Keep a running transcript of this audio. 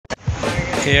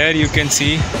Here you can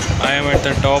see I am at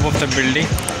the top of the building.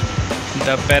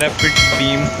 The parapet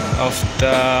beam of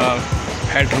the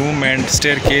headroom and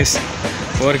staircase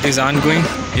work is ongoing.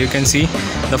 You can see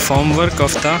the formwork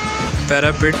of the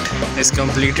parapet is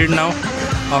completed now.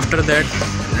 After that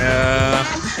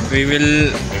we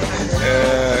will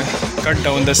cut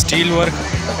down the steel work.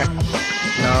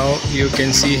 Now you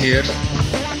can see here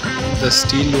the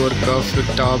steel work of the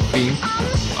top beam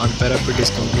on parapet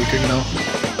is completed now.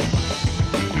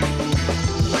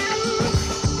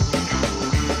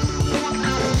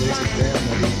 देख सकते हैं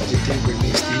हमारी जितनी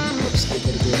buildings थी उसके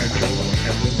ऊपर जो headroom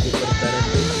के ऊपर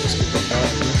पैरापेट उसके ऊपर टॉप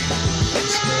भी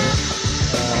इसमें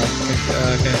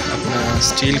अपना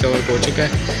स्टील का वर्क हो चुका है.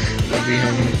 अभी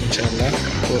हम इंशाल्लाह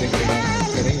फ्लोरिंग का काम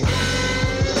करेंगे.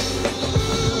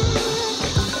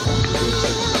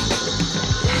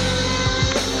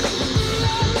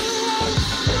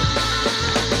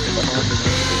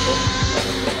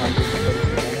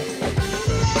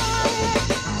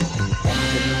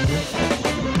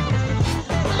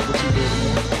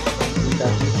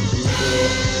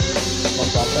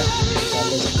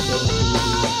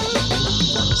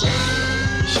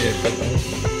 शेयर करता हूँ.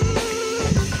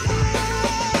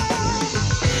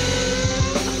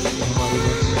 हमारे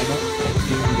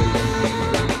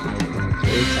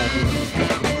एक साथ ही.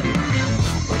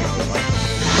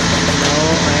 Now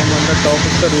I am on the top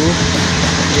of the roof.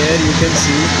 Here you can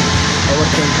see our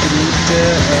concrete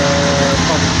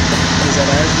pump is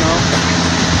arrived now.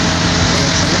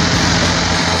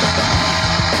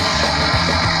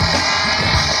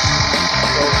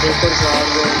 Workers are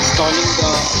installing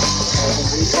the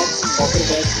concrete pump. After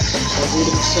that, the wood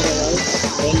mixture arrives.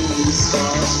 Then we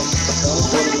start the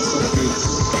pouring of concrete.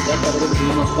 The parallel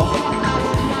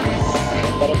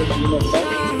beam of the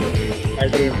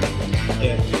headroom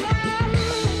here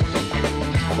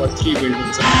for 3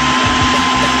 buildings.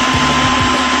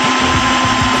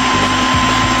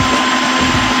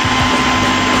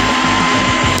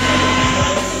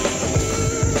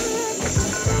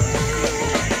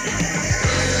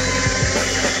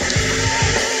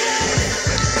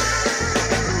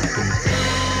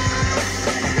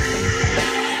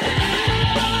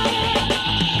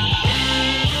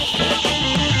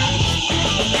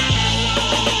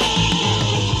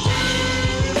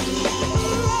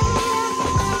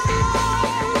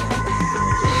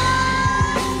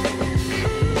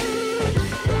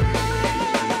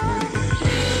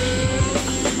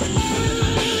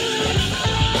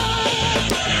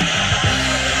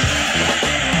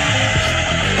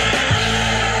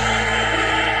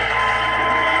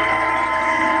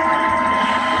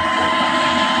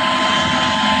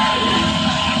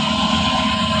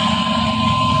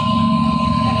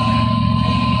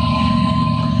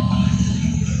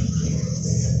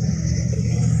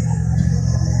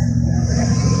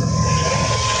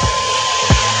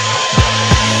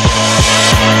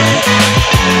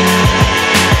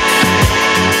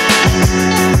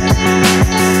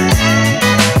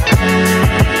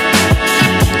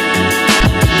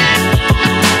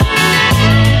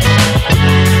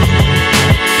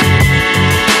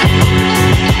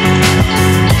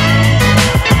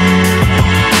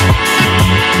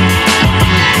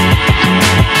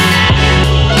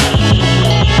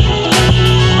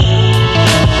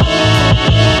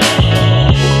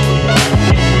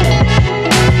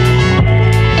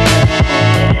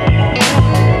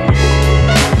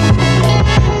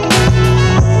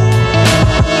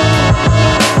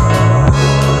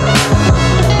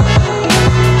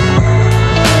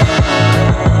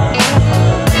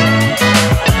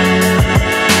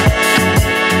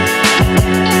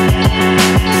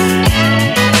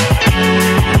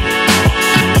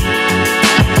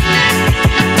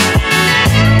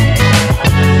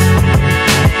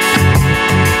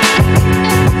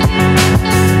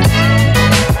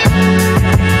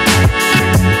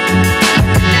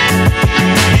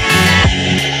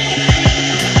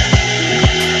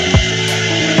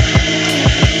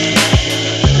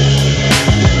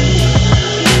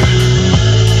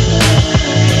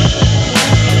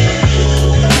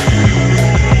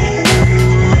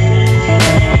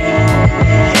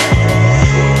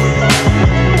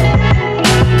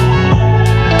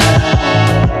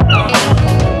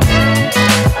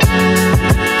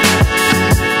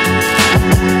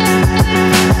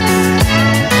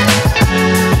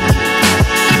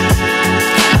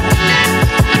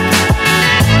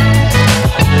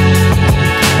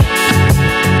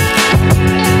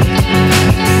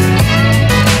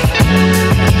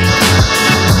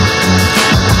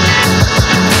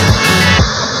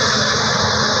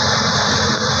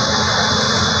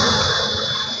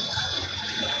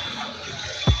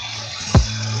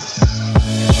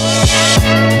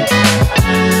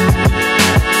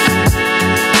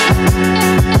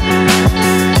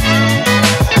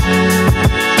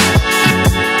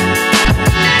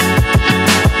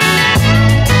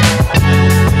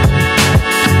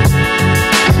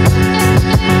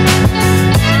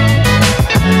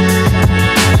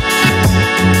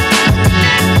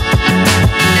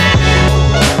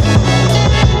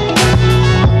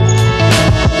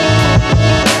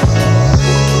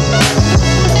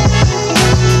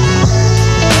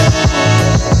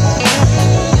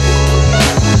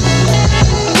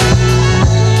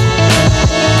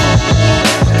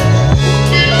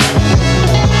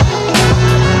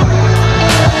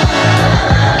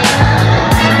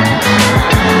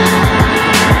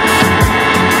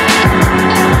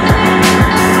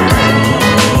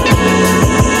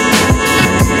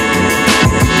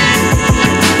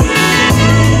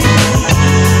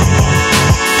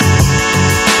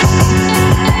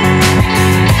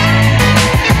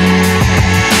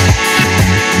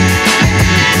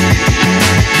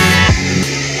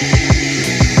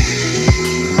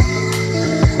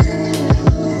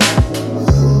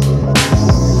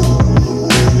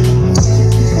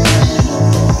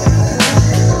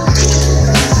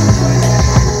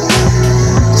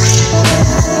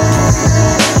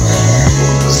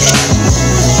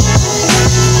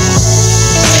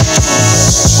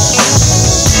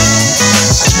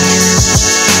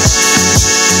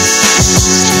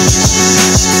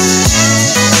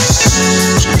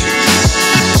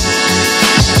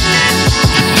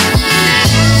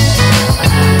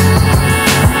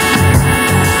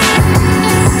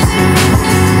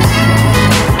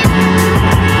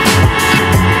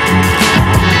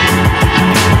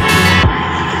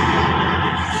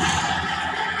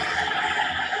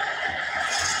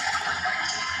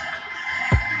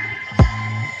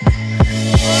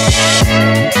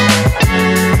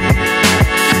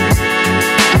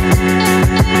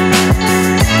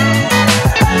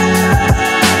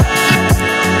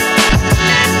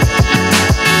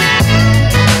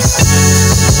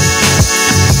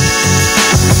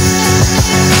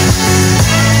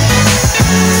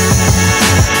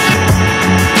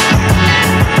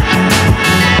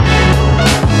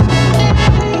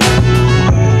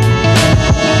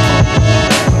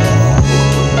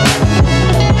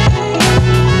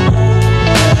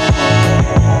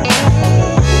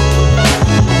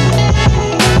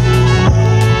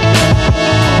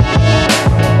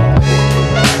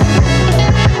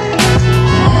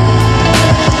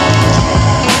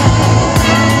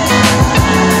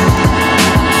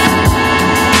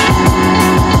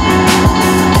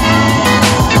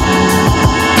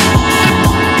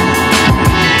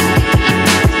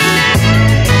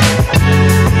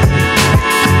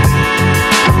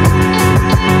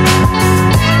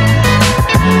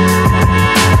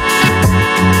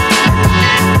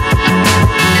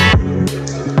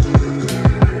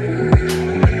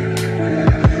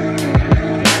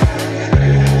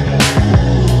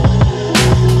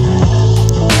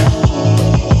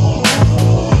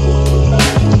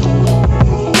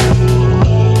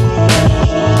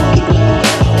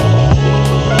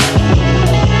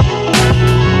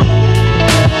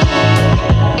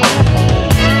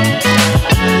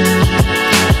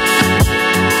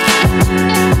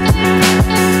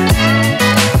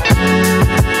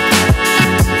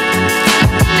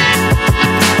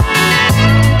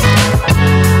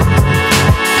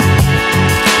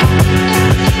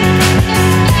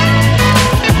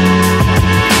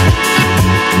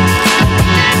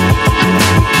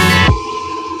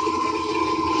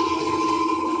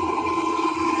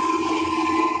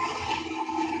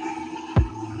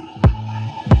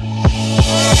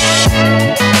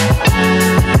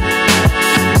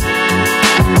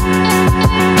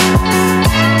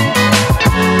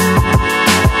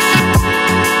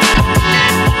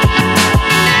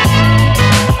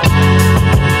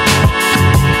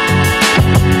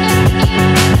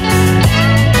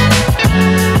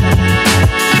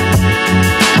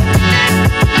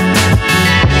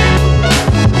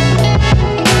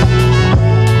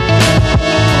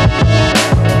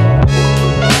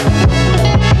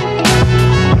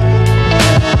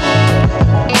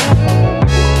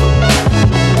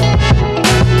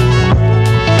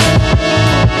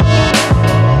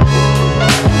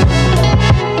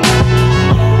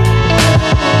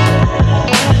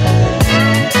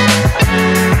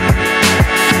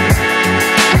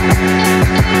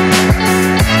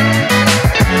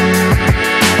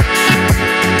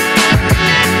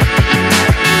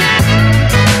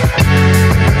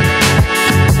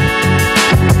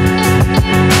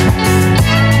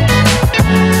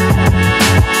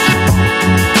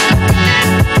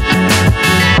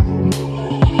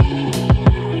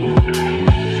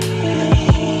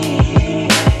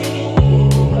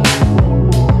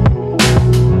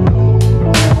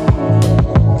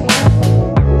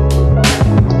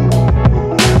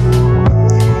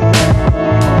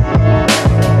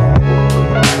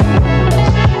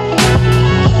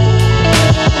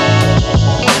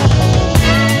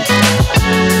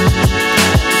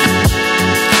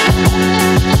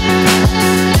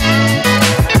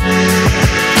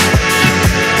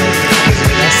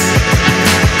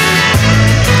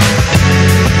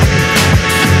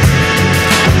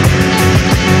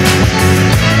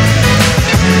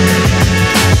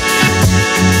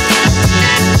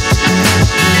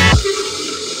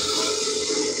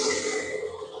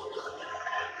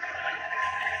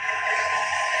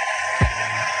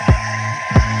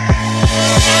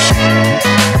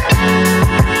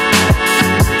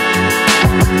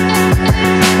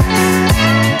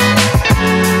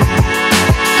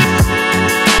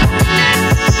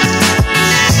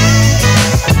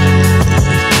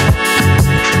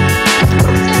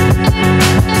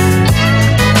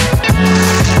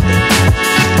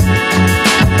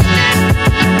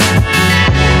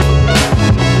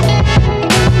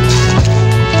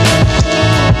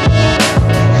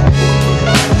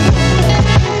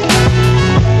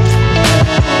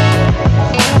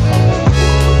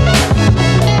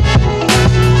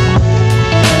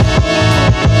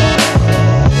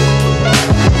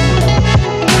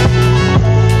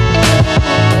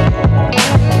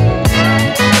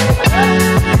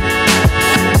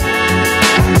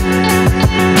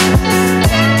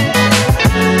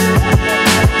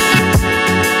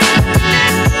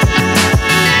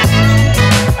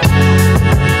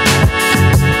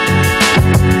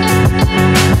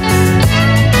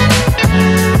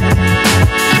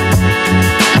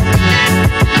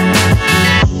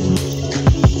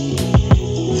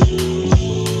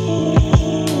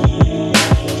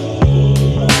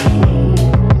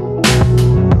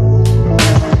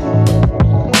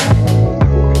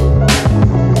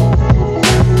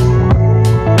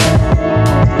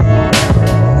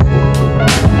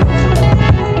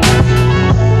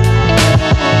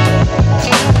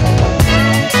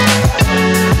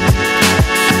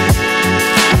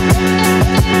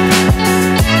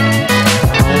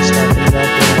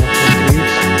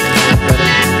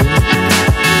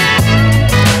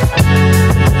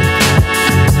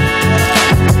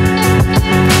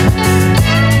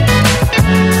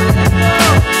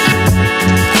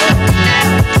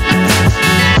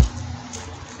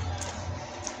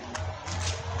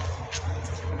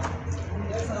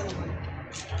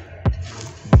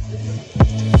 दो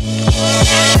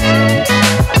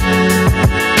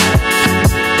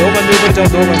बंदे ऊपर जाओ,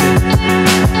 दो बंदे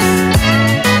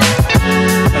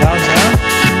आराम से। हाँ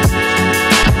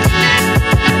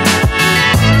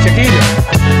शकील,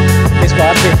 इसको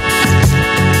हाथ दे।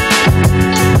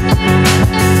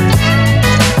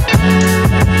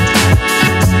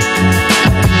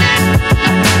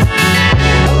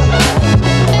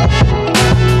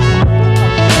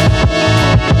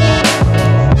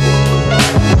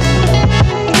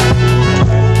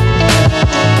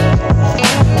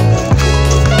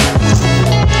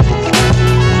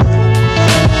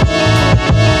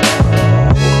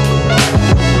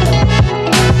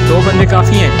 दो बंदे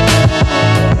काफ़ी हैं,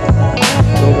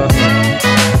 दो काफ़ी हैं।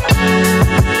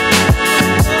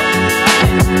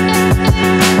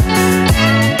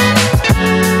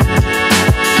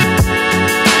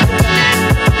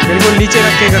 बिल्कुल नीचे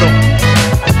रख के करो,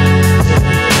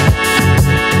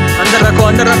 अंदर रखो,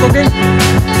 अंदर रखोगे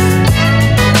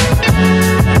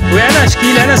वो है ना,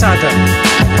 शकील है ना साथ है।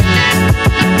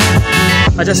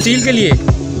 अच्छा स्टील के लिए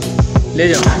ले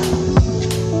जाओ।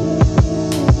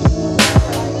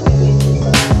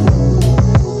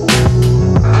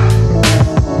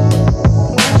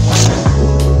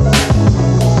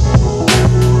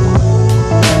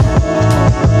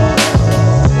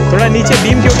 थोड़ा नीचे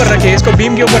बीम के ऊपर रखे, इसको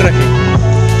बीम के ऊपर रखे।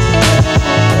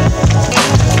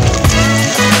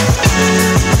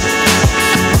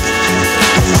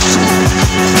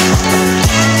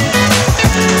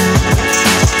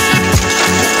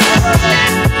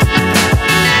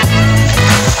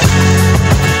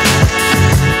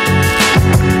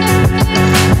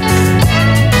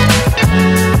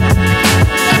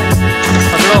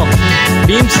 पकड़ो,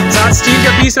 बीम साथ स्टील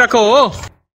का पीस रखो।